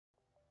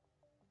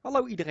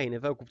Hallo iedereen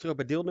en welkom terug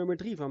bij deel nummer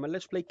 3 van mijn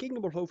Let's Play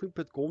Kingdom of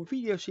Loathing.com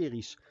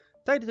videoseries.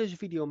 Tijdens deze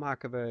video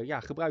maken we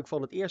gebruik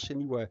van het eerste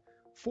nieuwe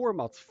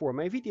format voor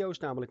mijn video's,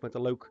 namelijk met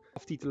een leuk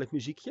aftitelend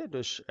muziekje,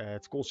 dus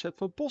het concept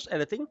van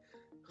post-editing.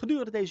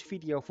 Gedurende deze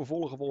video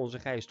vervolgen we onze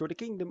reis door de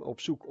Kingdom op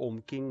zoek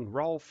om King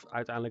Ralph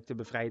uiteindelijk te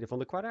bevrijden van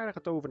de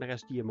kwaadaardige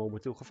tovenares die hem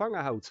momenteel gevangen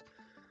houdt.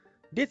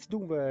 Dit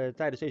doen we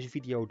tijdens deze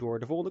video door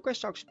de volgende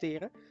quest te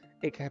accepteren.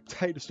 Ik heb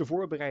tijdens de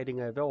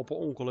voorbereidingen wel per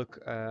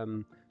ongeluk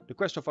de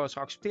quest alvast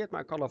geaccepteerd,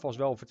 maar ik kan alvast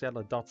wel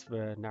vertellen dat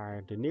we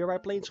naar de Nearby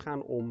Plains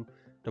gaan om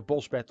de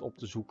bossbed op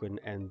te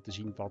zoeken en te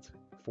zien wat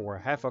voor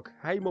havoc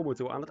hij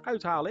momenteel aan het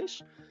uithalen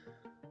is.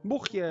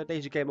 Mocht je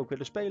deze game ook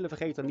willen spelen,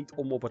 vergeet dan niet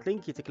om op het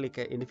linkje te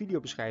klikken in de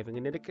videobeschrijving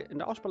en in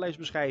de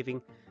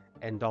afspeellijstbeschrijving.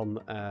 En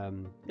dan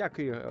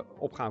kun je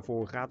opgaan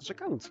voor een gratis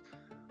account.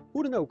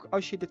 Hoe dan ook,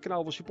 als je dit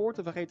kanaal wil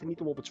supporten, vergeet dan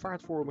niet om op het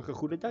zwaardvormige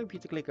groene duimpje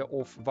te klikken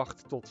of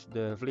wacht tot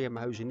de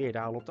vleermuizen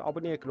neerdalen op de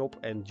abonneerknop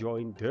en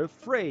join the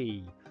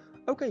fray.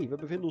 Oké, we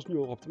bevinden ons nu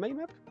al op de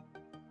mainmap.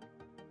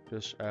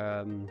 Dus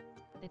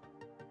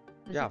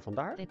ja,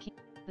 vandaar.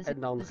 En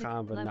dan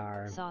gaan we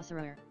naar...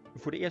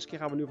 Voor de eerste keer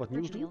gaan we nu wat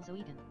nieuws doen.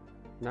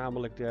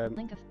 Namelijk de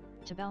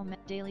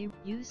daily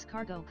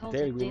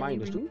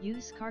reminders doen.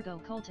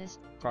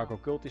 Cargo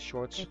cultist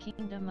shorts.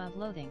 Kingdom of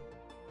Loathing.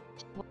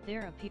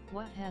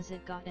 What has it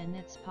got in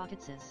its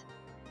pockets is?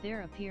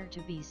 There appear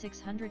to be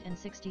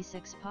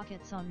 666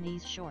 pockets on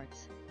these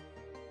shorts.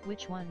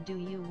 Which one do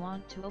you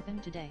want to open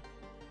today?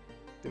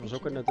 Dit was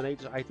ook een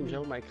donatus item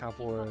zo, maar ik ga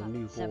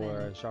nu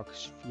voor zak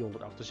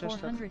 468.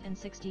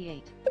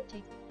 468.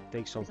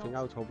 Take something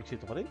out, hopelijk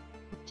zit er wat in.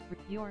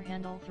 Your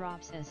handle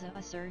throbs as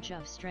a surge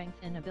of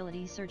strength and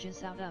ability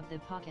surges out of the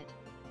pocket.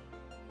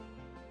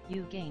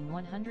 You gain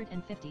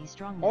 150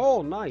 strongness.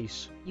 Oh,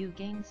 nice! You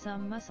gain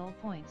some muscle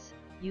points.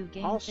 You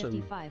gain Awesome.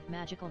 55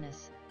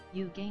 magicalness.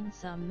 You gain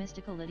some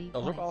mysticality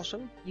Dat is ook points.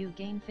 awesome. You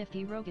gain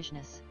 50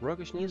 roguishness.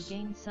 Roguishness.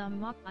 You gain some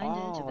mock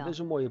Oh, dit is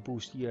een mooie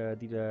boost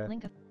die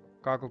de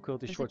Cargo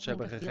Cultist shorts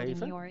hebben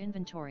gegeven. Your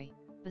inventory.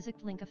 Visit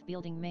link of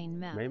building main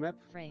map. Main map.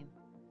 Frame.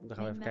 Dan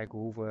gaan we even kijken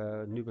hoe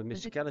we nu bij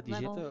Mysticality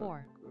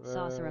zitten.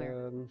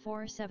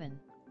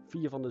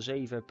 4 van de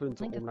 7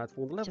 punten om naar het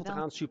volgende level te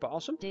gaan. Super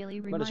awesome.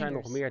 Maar er zijn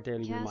nog meer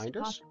daily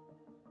reminders.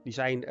 Die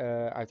zijn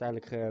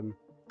uiteindelijk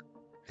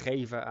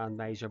gegeven aan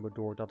mij, zeg maar,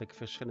 doordat ik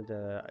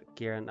verschillende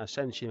keer een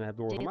ascension heb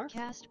doorgemaakt.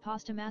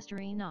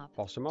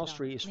 Pasta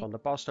Mastery is van de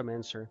Pasta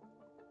Mancer.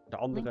 De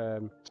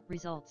andere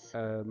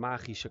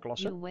magische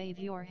klasse. You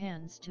wave your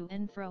hands to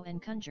and fro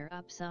and conjure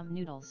up some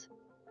noodles.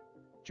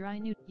 Dry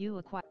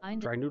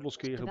noodles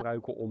kun je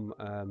gebruiken om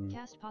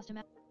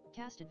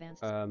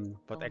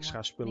wat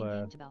extra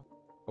spullen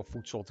of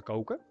voedsel te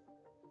koken.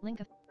 Link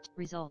of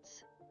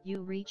results.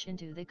 You reach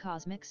into the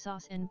cosmic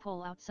sauce and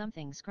pull out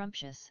something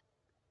scrumptious.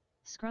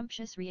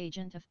 Scrumptious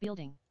reagent of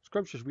building.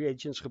 Scrumptious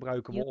reagents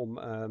gebruiken we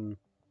om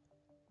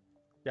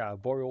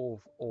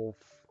boil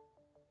of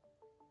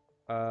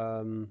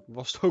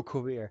was het ook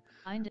alweer?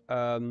 Het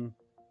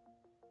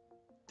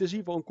is in ieder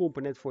geval een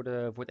component voor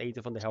het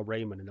eten van de Hell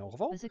Raymond in elk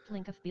geval. Visit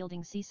link of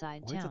building Seaside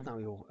Hoe heet dat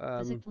nou, joh?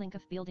 Visit link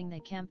of building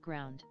the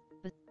campground.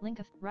 Link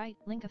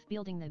of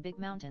building the big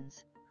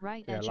mountains.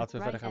 Right edge laten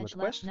we verder gaan met de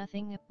quest.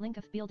 Nothing. Link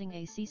of building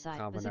a seaside.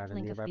 Gaan we Visit naar de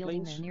link of Nearby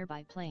building Plains. the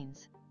nearby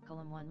plains.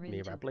 Column 1 really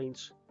Nearby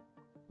Plains.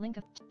 Link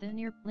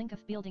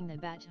of building the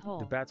bat hole.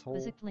 The bat hole.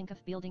 Visit link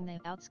of building the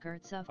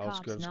outskirts of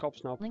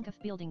Kopsnap. Link of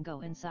building go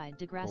inside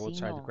the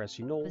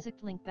grassy knoll. Visit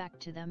link back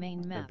to the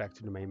main map. Back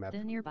to the main map. The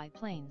nearby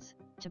plains.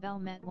 Tabel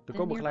met. Er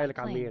komen geleidelijk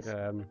aan meer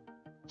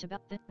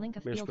link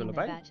of meer building spullen the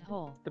bij. bat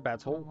hole. De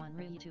bat hole. Column 1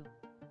 really 2.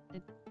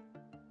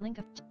 Link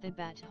of the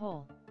bat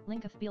hole.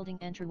 Link of building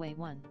entryway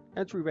 1.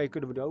 Entryway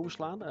kunnen we nu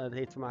overslaan. Dat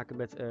heeft te maken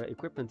met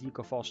equipment die ik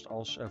alvast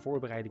als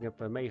voorbereiding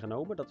heb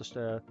meegenomen. Dat is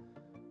de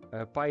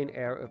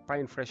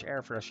Pine Fresh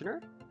Air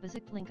Freshener.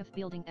 Visit link of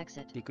building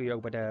exit. Die kun je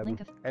ook bij de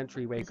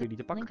entryway kun je die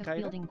te pakken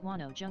krijgen.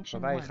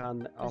 Maar wij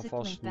gaan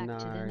alvast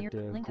naar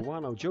de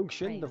Guano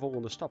Junction, de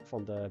volgende stap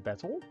van de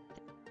battle.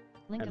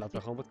 En laten we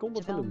gewoon wat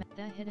combat van doen.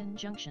 The hidden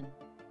junction.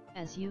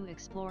 As you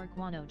explore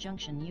Guano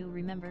Junction, you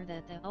remember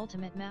that the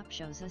ultimate map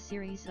shows a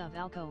series of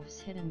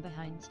alcoves hidden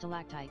behind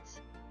stalactites.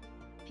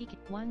 Peek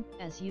 1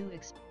 as you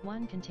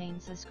one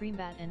contains a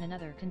screambat and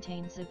another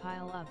contains a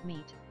pile of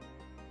meat.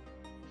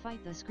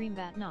 Fight the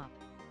screambat knob.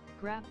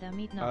 Grab the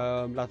meat knob.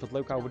 Laten we het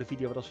leuk houden voor de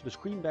video, want als we de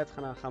screambat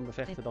gaan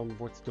bevechten, dan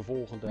wordt de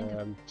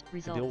volgende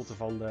gedeelte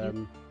van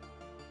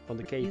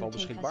de cave al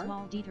beschikbaar.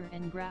 Small detour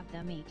and grab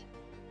the meat.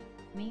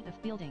 Meat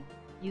of building.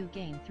 You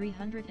gain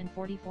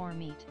 344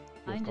 meat.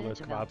 Dat kan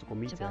het kwaad om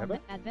meat te hebben.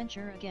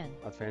 Adventure again.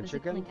 Adventure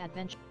again.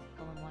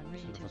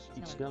 Dat was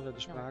iets sneller de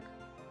spraak.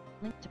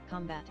 Link to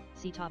combat.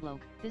 See tableau.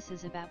 This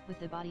is a bat with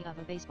the body of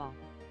a baseball.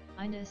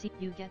 See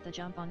you get the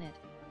jump on it.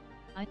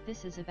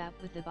 This is a bat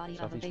with the body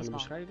of a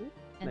baseball.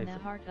 And the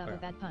heart of a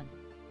bad pun.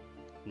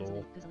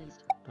 Lol. Dan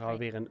gaan we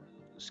weer een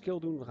skill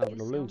doen. Dan gaan we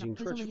de lunging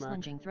thrust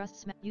maken.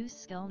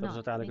 Dat is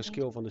uiteindelijk een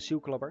skill van de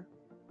zielklapper.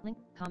 Link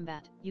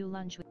combat. You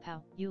lunge with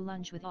pow. You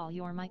lunge with all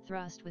your might,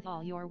 thrust with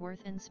all your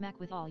worth, and smack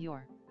with all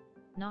your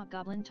Not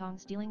goblin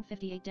tongs dealing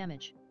 58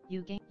 damage.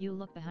 You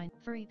look behind.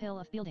 Furry pill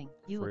of building.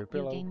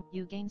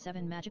 You gain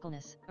 7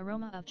 magicalness.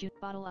 Aroma of June.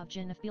 Bottle of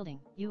gin of building.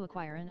 You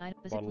acquire an item.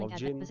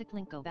 Basic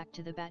link go back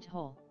to the bat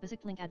hole.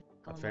 Basic link add.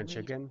 Adventure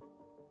again.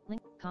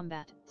 Link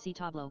combat. See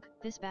tableau.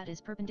 This bat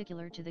is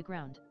perpendicular to the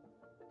ground.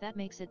 That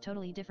makes it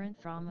totally different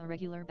from a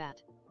regular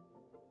bat.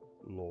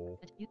 Lol.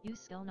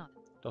 Use skill not.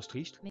 Dat is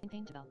triest.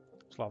 Maintain tabel.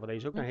 Slaan we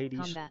deze ook naar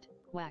Hades. Combat.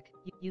 Whack.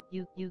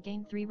 You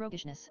gain 3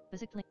 roguishness.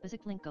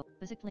 Basic link go.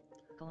 Basic link.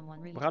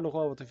 We gaan nog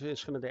wel wat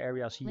verschillende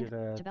areas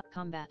hier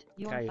combat.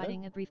 You're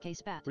fighting a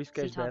briefcase bat.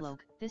 Briefcase bat.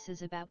 This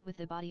is a bat with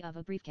the body of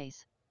a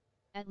briefcase.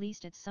 At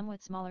least it's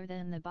somewhat smaller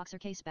than the boxer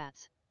case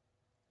bats.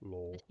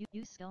 Lol.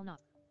 Use skill not.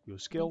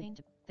 Use skill.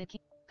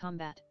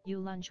 Combat. You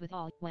lunge with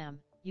all. Wham.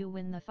 You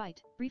win the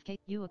fight. Briefcase.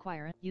 You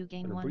acquire it. You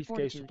gain 1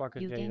 briefcase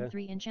fortitude. You gain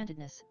 3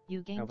 enchantedness.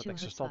 You gain 2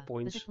 extra stop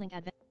points.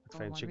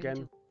 Adventure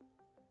again.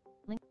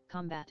 Link.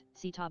 Combat.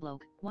 See tableau.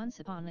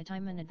 Once upon a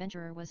time an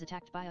adventurer was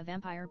attacked by a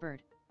vampire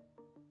bird.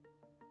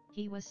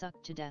 He was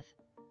sucked to death.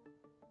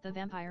 The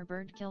vampire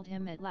bird killed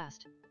him at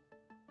last.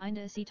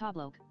 Einde see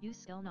tableau.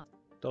 Use skill not.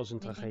 Dat is een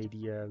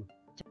tragedie.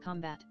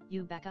 Combat.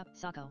 You back up.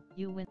 Sacco.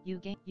 You win. You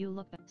gain. You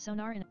look back.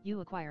 Sonar in. You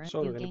acquire.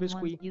 Sonar you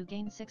gain 1. You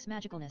gain 6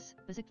 magicalness.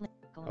 Physically.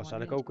 Dat is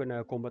eigenlijk ook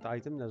een combat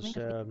item. Dat is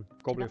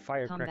Goblin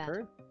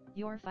Firecracker.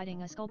 You're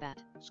fighting a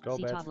skullbat.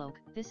 See tableau.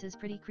 This is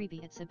pretty creepy.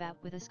 It's a bat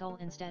with a skull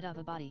instead of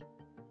a body.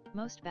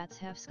 Most bats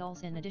have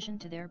skulls in addition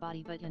to their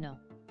body, but you know.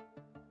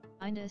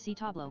 Einde see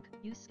tableau.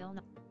 Use skill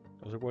not.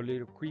 Dat is ook wel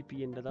little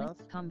creepy inderdaad.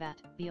 Link,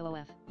 combat,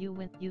 BOF, you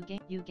win, you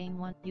gain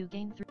 1, you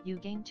gain 3, you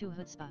gain 2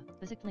 hutspa,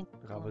 basic link.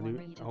 Dan gaan we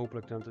nu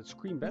hopelijk naar het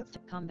screenbat.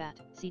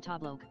 Combat, see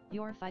tableau,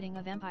 you're fighting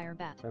a vampire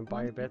bat.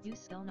 Vampire bat,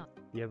 use skill not.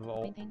 Die hebben we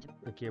al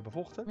een keer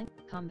bevochten. Link,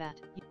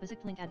 combat,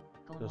 basic link add.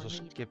 Dus dan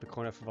skip ik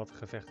gewoon even wat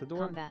gevechten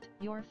door. Combat,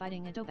 you're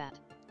fighting a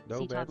dobat.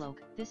 See tableau,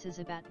 this is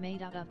a bat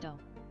made out of dough.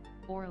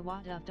 Or a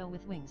wad of dough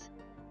with wings.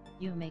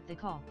 You make the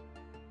call.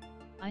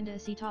 Einde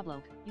see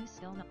tableau. Use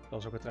skill not. Dat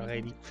is ook een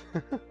tragedie.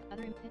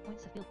 Other hit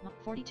points of field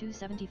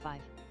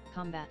 4275.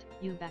 Combat.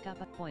 You back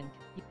up a point.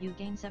 You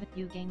gain 7.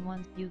 You gain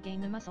 1. You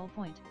gain a muscle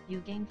point.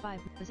 You gain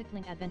 5. Physic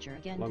link adventure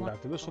again. Lang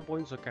blijft de muscle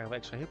points. Dan krijgen we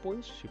extra hit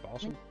points. Super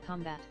awesome.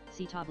 Combat.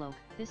 See tableau.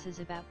 This is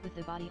about with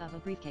the body of a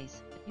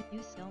briefcase.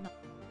 Use skill not.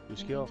 Je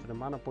skill even de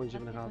mana points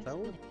in de gaten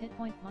houden. Hit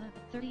point mana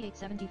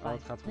 3875. Oh,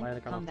 het gaat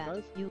geleidelijk aan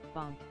achteruit. You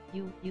bonk.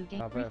 You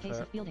gain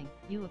briefcase of building.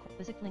 You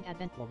physic link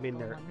adventure. Wat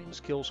minder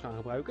skills gaan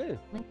gebruiken.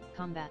 Link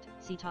combat.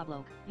 See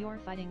tableau. You're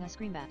fighting a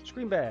screambat.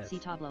 Screambat. See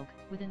tableau.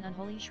 With an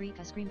unholy shriek,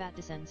 a screambat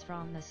descends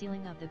from the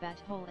ceiling of the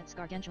bat hole its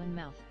gargantuan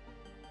mouth.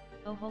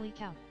 Oh holy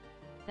cow!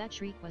 That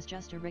shriek was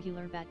just a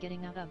regular bat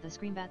getting out of the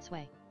screambat's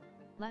way.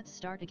 Let's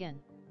start again.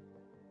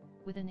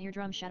 With an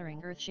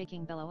eardrum-shattering,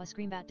 earth-shaking bellow, a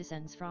screambat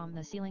descends from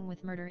the ceiling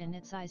with murder in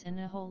its eyes and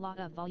a whole lot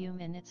of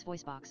volume in its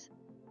voice box.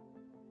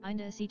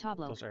 Einde see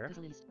tableau.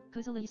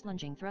 Kuzalis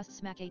lunging thrust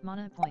smack 8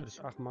 mana points.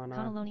 8 mana.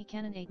 Cannelloni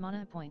cannon 8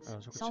 mana points.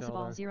 Salsa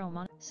ball 0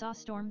 mana. Saw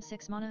storm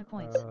 6 mana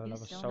points. Laten we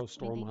Saw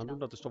storm gaan doen,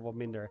 dat is toch wat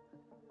minder.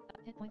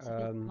 Hit points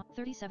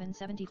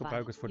 3775.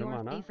 Gebruik het voor de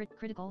mana. Favorite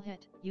critical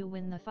hit. You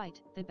win the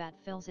fight. The bat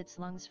fills its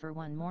lungs for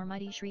one more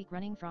mighty shriek,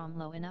 running from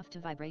low enough to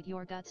vibrate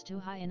your guts to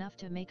high enough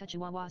to make a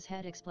chihuahua's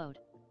head explode.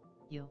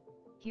 You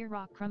hear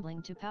rock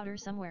crumbling to powder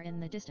somewhere in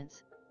the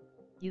distance.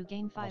 You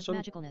gain 5 awesome.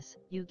 magicalness.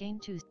 You gain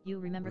 2.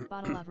 You remember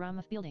bottle of rum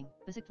of building.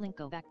 Basic link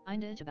go back.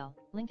 Einde Jabel.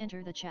 Link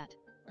enter the chat.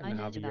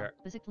 Einde Jabel.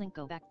 Basic link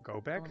go back.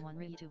 Go back. 1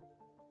 really 2.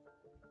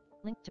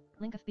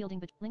 Link of building,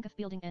 but link of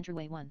building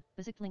entryway 1.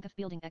 Basic link of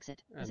building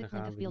exit. Basic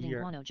link of building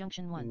Wano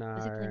junction 1.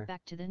 Basic link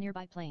back to the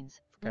nearby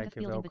plains. Link of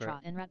building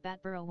Betrot and Rat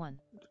Bat Burrow 1.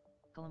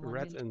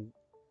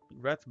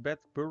 Rat Bat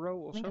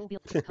Burrow of link zo? Of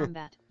building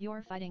combat.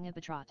 You're fighting a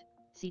Betrot.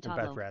 See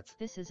tableau. Rat.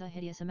 This is a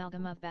hideous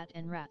amalgam of bat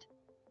and rat.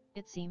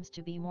 It seems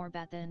to be more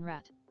bat than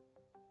rat.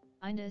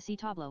 Einde see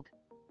tableau.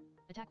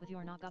 Attack with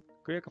your knock up.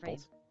 Kun je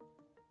kapot?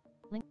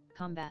 Link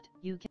combat.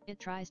 It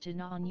tries to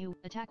gnaw on you.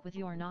 Attack with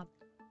your knob.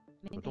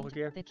 Nog een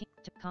keer. The king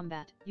to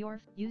combat.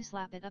 You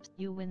slap it up.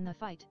 You win the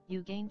fight.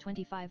 You gain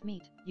 25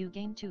 meat. You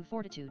gain 2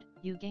 fortitude.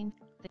 You gain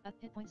the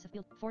hit points of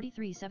field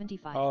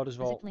 4375. Oh, dus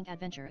wel link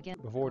adventure again.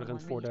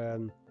 Bevorderend voor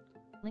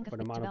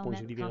de mana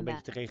points die weer een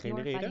beetje te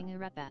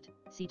regenereren.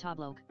 See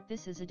tableau.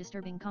 This is a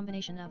disturbing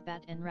combination of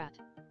bat and rat.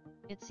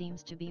 It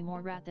seems to be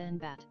more rat than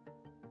bat.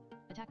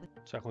 Attack with.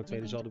 Het zijn gewoon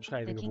twee dezelfde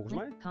beschrijvingen volgens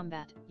mij.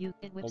 Combat.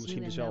 It whips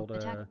you in the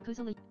attack.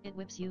 It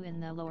whips you in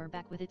the lower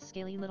back with its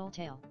scaly little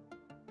tail.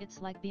 It's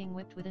like being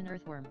whipped with an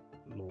earthworm.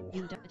 Lol.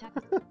 You attack.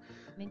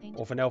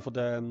 Of in elk van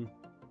de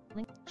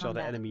zal de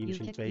enemy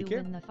misschien 2 keer.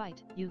 You win the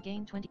fight. You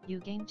gain 20.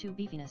 You gain 2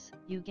 beefiness.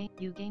 You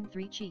gain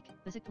 3 cheek.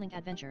 Basic link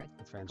adventure.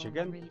 Adventure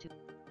again.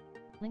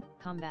 Link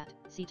combat.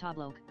 See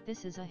tableau.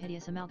 This is a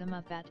hideous amalgam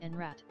of bat and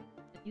rat.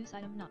 Use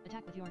item not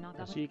attack with your knock.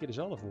 Dan zie ik er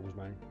dezelfde volgens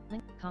mij.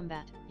 Link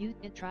combat.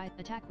 It try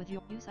attack with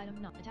your use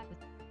item not attack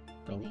with.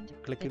 Dan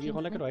klikken we hier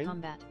gewoon lekker doorheen.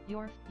 Combat.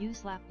 You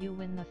slap. You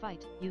win the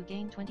fight. You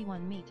gain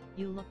 21 meat.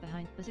 You look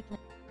behind. Basic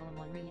link. Column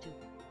 1 really 2.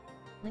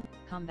 Link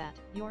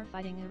combat. You're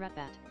fighting a rat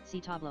bat. See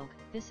tableau.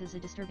 This is a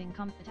disturbing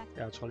attack.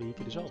 Ja, het is gewoon hier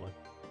keer dezelfde.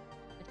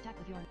 Attack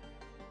with your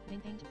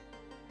Maintain.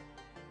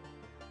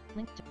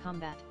 Link to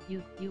combat.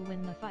 You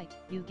win the fight.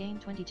 You gain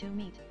 22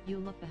 meat. You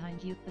look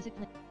behind you.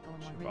 Physically.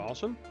 Super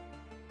awesome.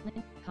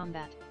 Link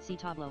combat. See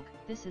tableau.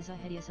 This is a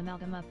hideous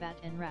amalgam of bat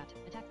and rat.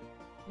 Attack.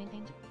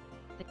 Maintain.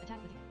 The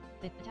attack with you.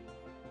 The attack.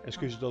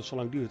 Excuses dat het zo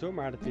lang duurt hoor,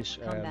 maar het is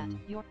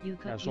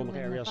ja,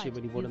 sommige areas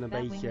die worden een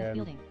beetje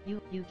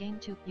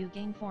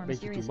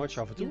too much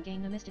af en toe.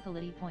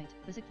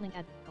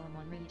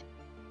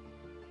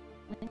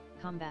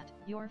 Combat.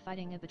 You're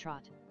fighting a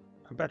betrot.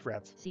 A bad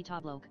rat. See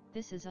tableau.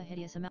 This is a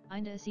hideous amount.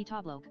 Kinda see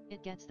tableau. It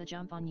gets the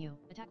jump on you.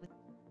 Attack with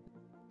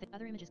the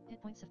other images.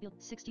 Hit points of field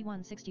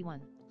 61.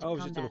 Oh,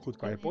 we zitten nog goed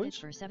qua hit points.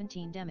 For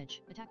 17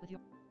 damage. Attack with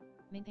your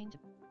maintain to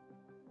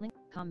link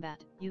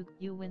combat.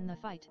 You win the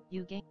fight.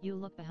 You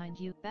look behind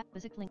you. Back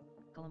basic link.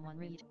 Column 1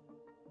 read.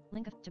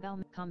 Link of tabel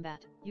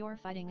combat. You're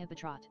fighting a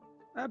betrot.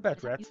 A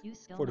bad rat.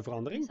 Voor de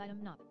verandering.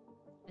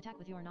 Attack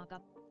with your knock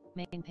up.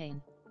 Main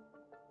pain.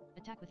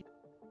 Attack with your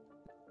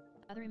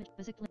other image.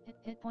 Basic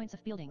hit points of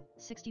fielding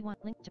 61.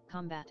 Link to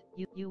combat.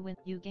 You win.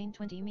 You gain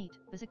 20 meat.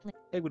 Basic link.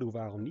 Ik bedoel,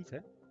 waarom niet, hè?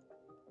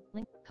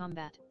 Link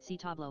combat. See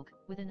tableau.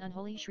 With an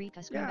unholy shriek.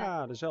 A scream.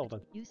 Ja,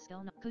 dezelfde.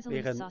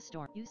 Weer een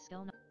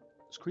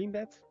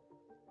screenbat.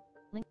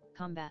 Link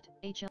combat.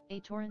 A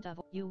torrent of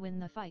you win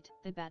the fight.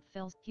 The bat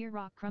falls. Here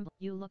rock crumble.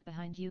 You look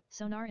behind you.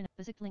 Sonar in a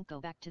basic link. Go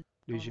back to.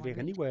 Nu is er weer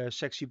een nieuwe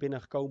sectie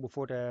binnengekomen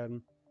voor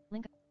de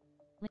link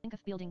of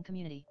fielding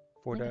community.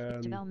 Voor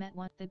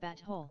the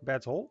bat hole.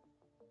 Bat hole.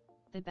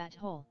 The bat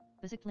hole.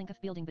 Basic link of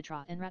fielding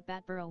betrot and rat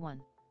bat burrow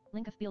 1.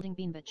 Link of fielding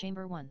beanbat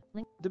chamber 1.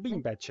 Link. De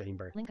beanbat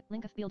chamber.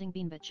 Link of fielding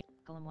beanbat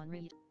column 1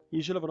 read.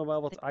 Hier zullen we nog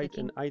wel wat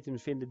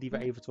items vinden die we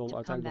eventueel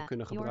uiteindelijk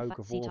kunnen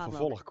gebruiken voor een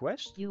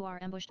vervolgquest. You are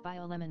ambushed by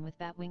a lemon with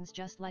bat wings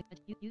just like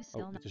you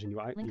still dit is een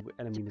nieuwe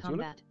enemy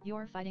natuurlijk.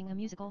 You're fighting a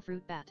musical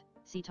fruit bat.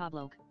 See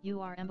tableau.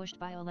 You are ambushed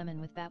by a lemon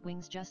with bat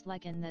wings just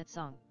like in that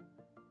song.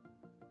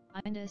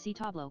 Kinda see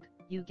tableau.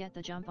 You get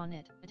the jump on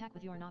it. Attack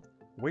with your knob.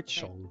 Which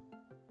song?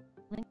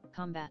 Link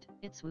combat.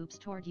 It swoops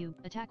toward you.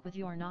 Attack with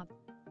your knob.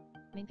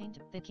 Maintain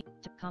the key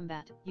to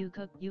combat. You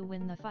cook. You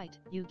win the fight.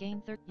 You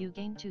gain 3. You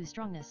gain 2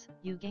 strongness.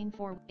 You gain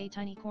 4. A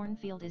tiny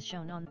cornfield is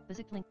shown on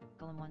basic link.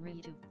 Column 1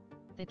 read 2.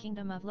 The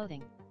Kingdom of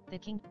Loathing. The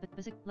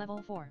basic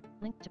level 4.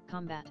 Link to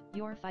combat.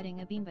 You're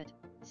fighting a beanbat.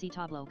 See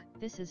tableau.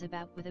 This is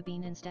about with a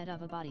bean instead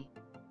of a body.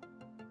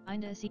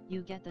 Kinda see.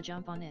 You get the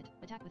jump on it.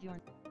 Attack with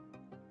your.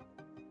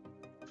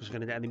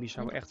 Verschillende enemies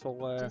zouden echt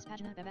wel een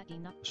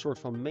soort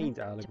van main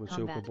eigenlijk met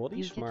zulke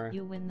bodies, maar het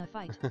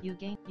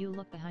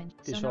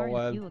is wel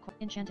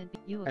Enchanted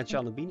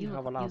Bean, die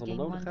gaan we later nog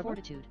nodig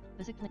hebben.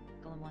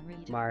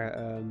 Maar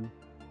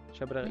ze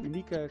hebben er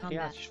unieke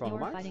creaties van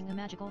gemaakt. Die hebben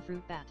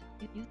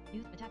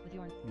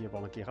we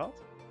al een keer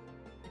gehad.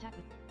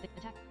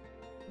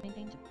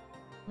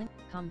 Link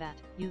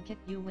combat. You kick.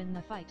 You win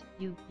the fight.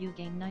 You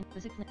gain 9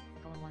 physically.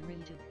 Column 1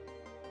 read 2.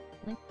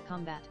 Link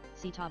combat.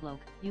 See tableau.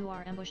 You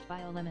are ambushed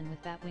by a lemon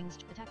with bat wings.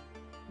 Attack. Die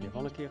hebben we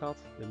al een keer gehad.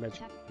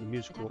 De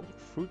musical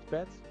fruit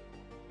bat.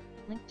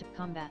 Link to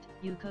combat.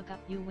 You cook up.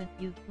 You win.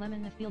 You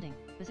lemon of fielding.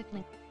 Basic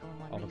link.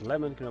 Al het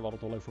lemon kunnen we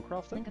altijd wel leuk voor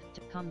craften. Link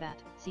to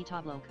combat. See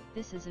tableau.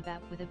 This is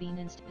about with a bean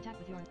inst. Attack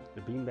with your.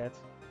 De bean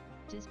bat.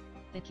 Tis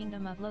the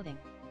Kingdom of Loathing.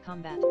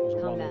 Combat.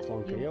 Combat.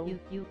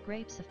 You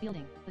grapes of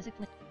fielding. Basic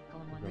link.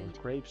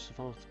 Grapes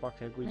van het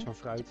pakken, heb ik iets van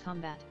fruit.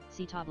 Combat.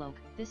 See tableau.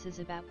 This is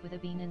about with a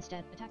bean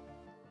instead. Attack.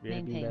 Weer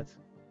een beanbat.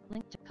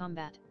 Link to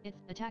combat. It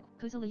attack.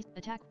 Kuzali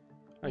attack.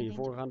 Je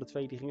voorgaande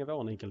 2 die gingen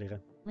wel in één keer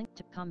liggen. Link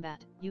to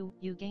combat. You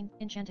gain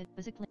enchanted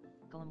basic link.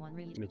 Column 1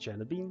 read.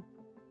 Enchanted Bean.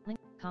 Link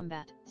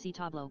combat. See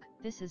tableau.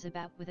 This is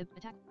about with a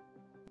attack.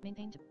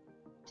 Maintain to.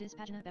 Tis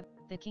pagina.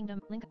 The Kingdom.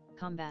 Link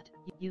combat.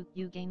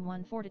 You gain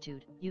 1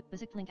 fortitude. You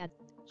basic link add.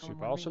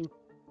 Super awesome.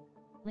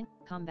 Link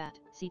combat.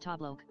 See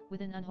tableau.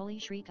 With an unholy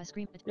shriek a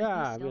scream.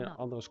 Ja, weer een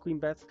andere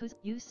screenbat.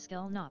 Use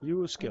skill knob.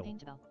 Use skill.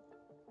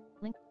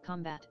 Link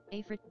combat.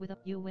 Afrit with a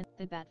you win.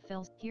 The bat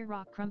falls. Here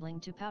rock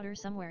crumbling to powder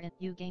somewhere and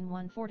you gain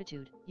 1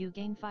 fortitude. You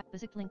gain 5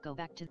 basic link. Go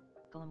back to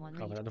column 1.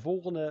 Gaan we naar de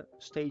volgende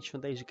stage van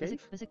deze cave.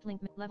 Basic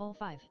link level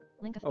 5.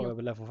 Link of we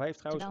hebben level 5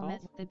 trouwens gehad.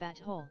 The bat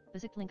hole.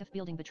 Basic link of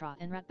building betrot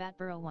and rat bat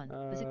burrow 1.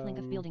 Basic link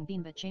of building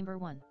beanbat chamber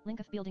 1. Link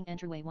of building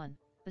entryway 1.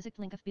 Basic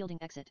link of building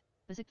exit.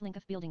 Basic link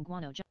of building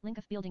guano. Link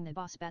of building the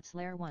boss bat's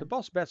lair 1. De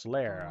boss bat's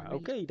lair.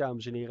 Oké,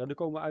 dames en heren. Nu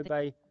komen we uit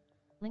bij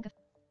link of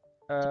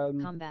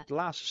de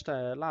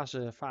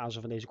laatste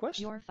fase van deze quest.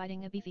 You're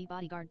fighting a beefy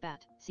bodyguard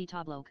bat. See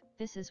tableau.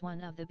 This is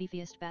one of the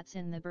beefiest bats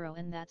in the burrow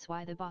and that's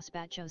why the boss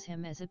bat chose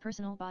him as a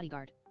personal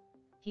bodyguard.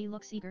 He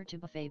looks eager to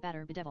buffet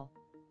batter bedevil.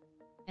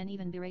 And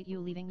even berate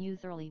you leaving you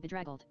thoroughly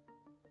bedraggled.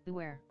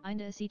 Beware.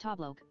 Kinda see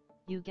tableau.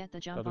 You get the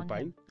jump on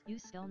him.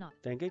 Use skill not.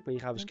 Denk ik, maar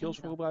hier gaan we skills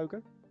voor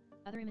gebruiken.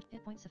 Other image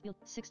hit points of field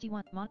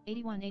 61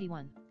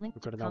 81. Link we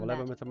kunnen nou wel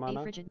hebben met de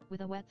mana.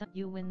 With a wet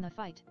you win the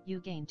fight.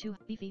 You gain 2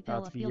 beefy pill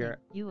of fielding.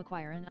 You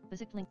acquire an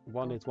basic link.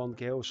 One hit one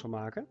KO's gaan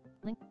maken.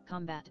 Link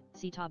combat.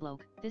 See tableau.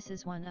 This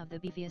is one of the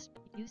beefiest.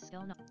 Use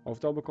skill not. Of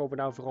dan komen we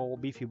nou vooral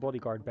beefy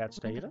bodyguard bats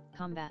tegen.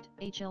 Combat.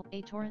 A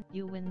torrent.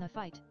 You win the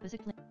fight.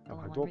 Basic link. Dan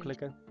gaan we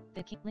doorklikken.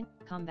 The king link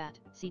combat.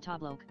 See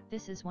tableau.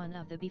 This is one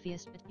of the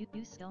beefiest.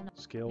 You skill.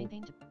 Skill.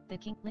 Maintain. The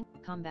king link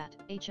combat.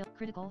 HL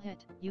critical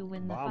hit. You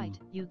win the Bam. fight.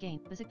 You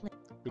gain basic link.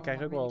 Je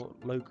krijgt ook wel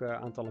leuke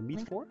aantallen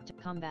meat voor. To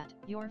combat.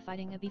 You're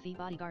fighting a beefy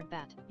bodyguard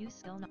bat. You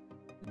skill.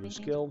 Je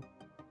skill.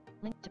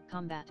 Link to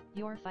combat.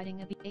 You're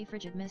fighting a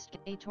frigid mist.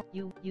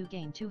 You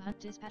gain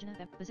 200 dispatching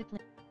of basic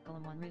link.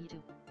 Column 1 really 2.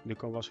 Nu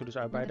komen we dus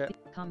uit bij de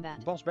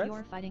combat. bossbat.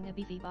 You're fighting a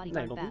beefy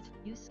bodyguard bat.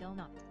 You skill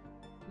not.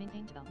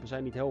 Maintain spell. We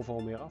zijn niet heel veel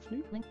meer af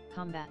nu. Link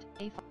combat.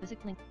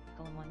 Basic link.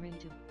 Column 1 really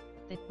 2.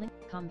 The link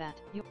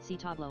combat. See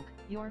tableau.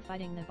 You're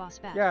fighting the boss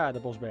bat. Ja, de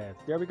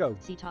bossbat. There we go.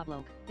 See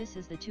tableau. This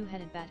is the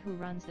two-headed bat who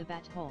runs the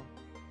bat hole.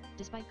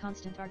 Despite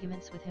constant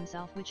arguments with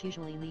himself which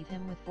usually leave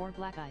him with 4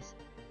 black eyes.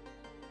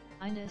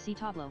 Inda see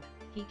tableau.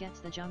 He gets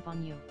the jump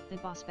on you. The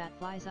boss bat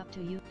flies up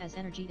to you. As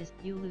energy is,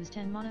 you lose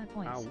 10 mana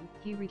points. Auw.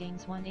 He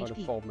regains 1 Oh, HP. dat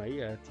valt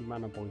mee. 10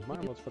 mana points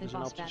maar. Wat The is er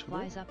nou boss precies bat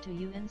flies gebeurd? up to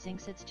you and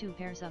sinks its 2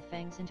 pairs of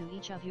fangs into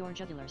each of your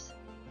jugulars.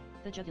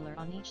 The jugular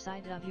on each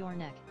side of your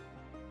neck.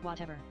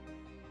 Whatever.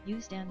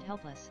 You stand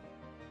helpless.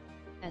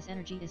 As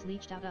energy is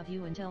leached out of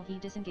you until he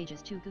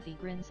disengages 2 goofy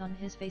grins on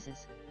his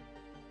faces.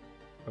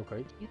 Oké.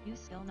 You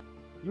skill.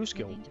 You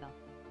skill.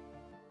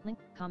 Link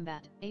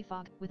combat. A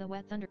fog with a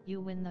wet thunder.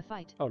 You win the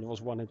fight. Oh, dat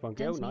was one hit one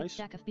KO. Dense meat Nice.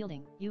 stack of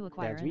building. You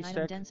acquire Dense an meat item.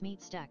 stack. Dense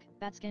meat stack.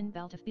 Batskin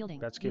belt of building.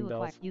 Batskin You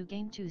belt. acquire. You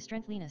gain 2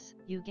 strengthliness.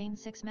 You gain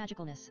 6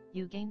 magicalness.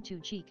 You gain 2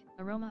 cheek.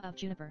 Aroma of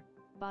juniper.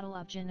 Bottle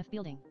of gin of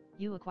building.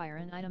 You acquire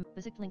an item.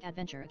 Basic link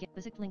adventure. Again.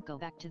 Basic link go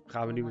back to.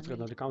 Gaan we nu weer terug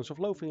naar de Council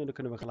of Loathing en dan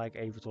kunnen we gelijk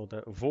even tot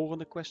de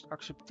volgende quest Link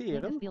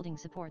accepteren. of building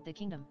support the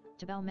kingdom.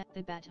 Tabel met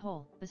the bat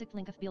hole. Basic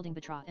link of building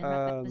betra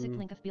and basic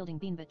link of building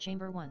bean but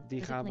chamber 1.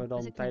 Die gaan we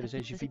dan tijdens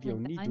deze video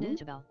niet doen.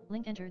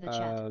 Link enter the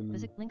chat.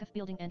 Basic link of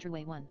building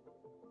enterway 1.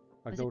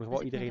 Maar ik nodig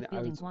wel iedereen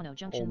uit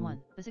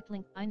om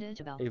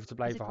even te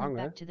blijven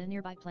hangen.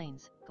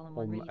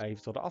 Om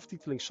even tot de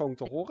aftitelingssong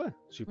te horen.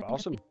 Super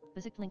awesome.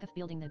 Hier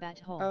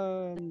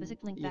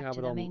gaan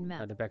we dan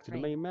naar de back to the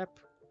main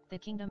map.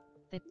 En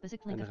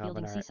dan gaan we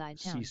naar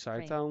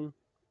Seaside Town.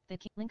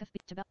 Basic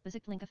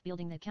link of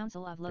building the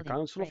Council of Loathing. The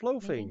Council of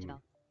Loathing.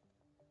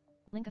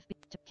 Link of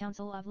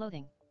Council of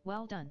Loathing.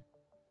 Well done.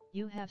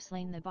 You have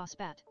slain the boss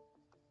bat.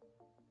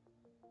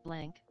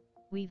 Blank.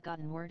 We've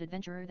gotten word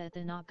adventurer that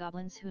the Knob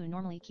goblins who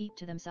normally keep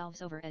to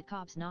themselves over at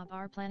Cobb's Knob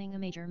are planning a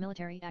major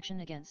military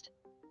action against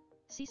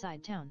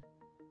Seaside Town.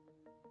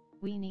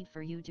 We need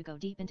for you to go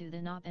deep into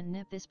the Knob and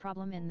nip this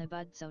problem in the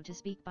bud, so to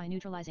speak, by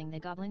neutralizing the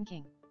Goblin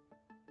King.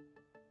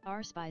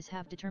 Our spies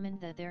have determined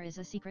that there is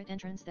a secret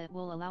entrance that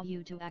will allow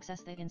you to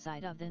access the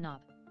inside of the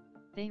Knob.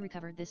 They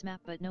recovered this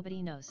map but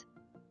nobody knows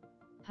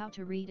how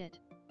to read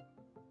it.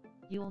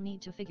 You'll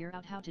need to figure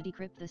out how to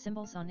decrypt the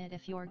symbols on it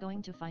if you're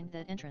going to find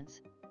that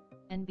entrance.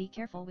 And be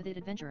careful with it,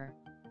 adventurer.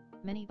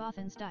 Many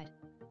Bothans died.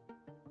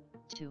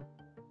 2.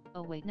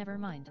 Oh wait, never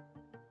mind.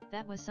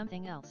 That was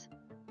something else.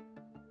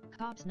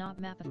 Cobb's Knob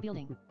map of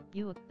building.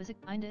 You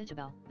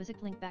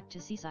basic link back to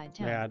Seaside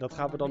Town. Nou ja, dat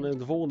gaan we dan in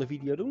de volgende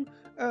video doen.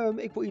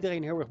 Ik wil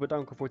iedereen heel erg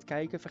bedanken voor het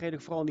kijken. Vergeet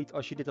ook vooral niet,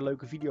 als je dit een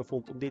leuke video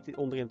vond, om dit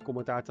onderin het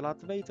commentaar te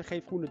laten weten.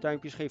 Geef groene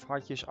duimpjes, geef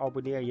hartjes,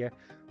 abonneer je.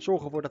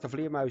 Zorg ervoor dat de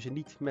vleermuizen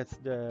niet met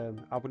de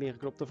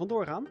abonneren-knop er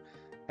vandoor gaan.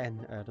 En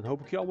dan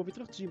hoop ik je allemaal weer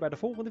terug te zien bij de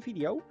volgende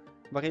video.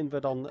 Waarin we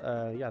dan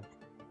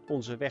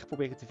onze weg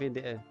proberen te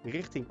vinden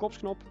richting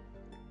Kopsknop.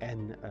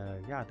 En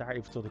daar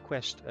eventueel de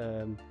quest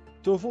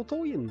te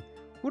voltooien.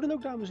 Hoe dan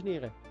ook, dames en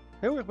heren.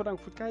 Heel erg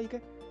bedankt voor het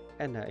kijken.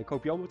 En ik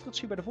hoop je allemaal weer terug te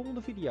zien bij de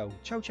volgende video.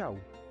 Ciao, ciao.